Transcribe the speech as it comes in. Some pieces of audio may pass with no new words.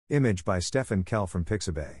Image by Stefan Kell from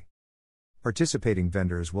Pixabay. Participating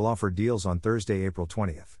vendors will offer deals on Thursday, April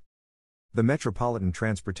 20th. The Metropolitan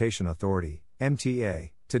Transportation Authority, MTA,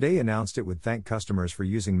 today announced it would thank customers for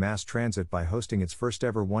using mass transit by hosting its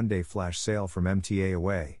first-ever one-day flash sale from MTA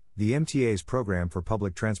Away, the MTA's program for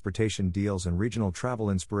public transportation deals and regional travel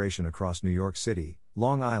inspiration across New York City,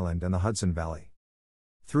 Long Island and the Hudson Valley.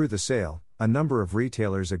 Through the sale, a number of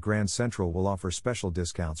retailers at Grand Central will offer special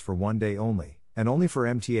discounts for one day only, and only for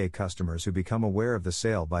MTA customers who become aware of the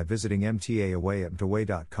sale by visiting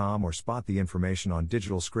mtaaway@mtaway.com or spot the information on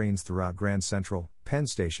digital screens throughout Grand Central, Penn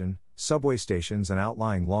Station, subway stations and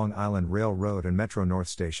outlying Long Island Railroad and Metro North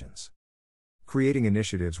stations. Creating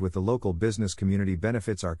initiatives with the local business community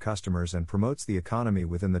benefits our customers and promotes the economy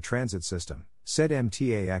within the transit system, said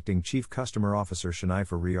MTA Acting Chief Customer Officer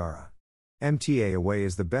Shanifa Riara. MTA Away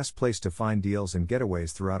is the best place to find deals and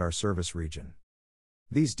getaways throughout our service region.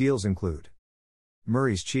 These deals include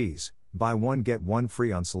Murray's Cheese, buy one get one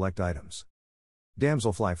free on select items.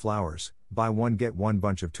 Damselfly Flowers, buy one get one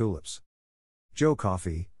bunch of tulips. Joe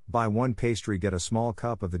Coffee, buy one pastry get a small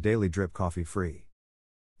cup of the daily drip coffee free.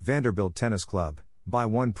 Vanderbilt Tennis Club, buy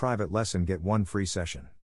one private lesson get one free session.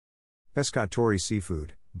 Pescatori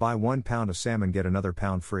Seafood, buy 1 pound of salmon get another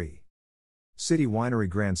pound free. City Winery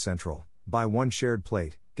Grand Central, buy one shared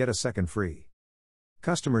plate, get a second free.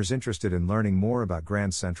 Customers interested in learning more about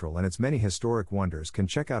Grand Central and its many historic wonders can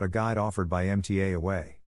check out a guide offered by MTA Away.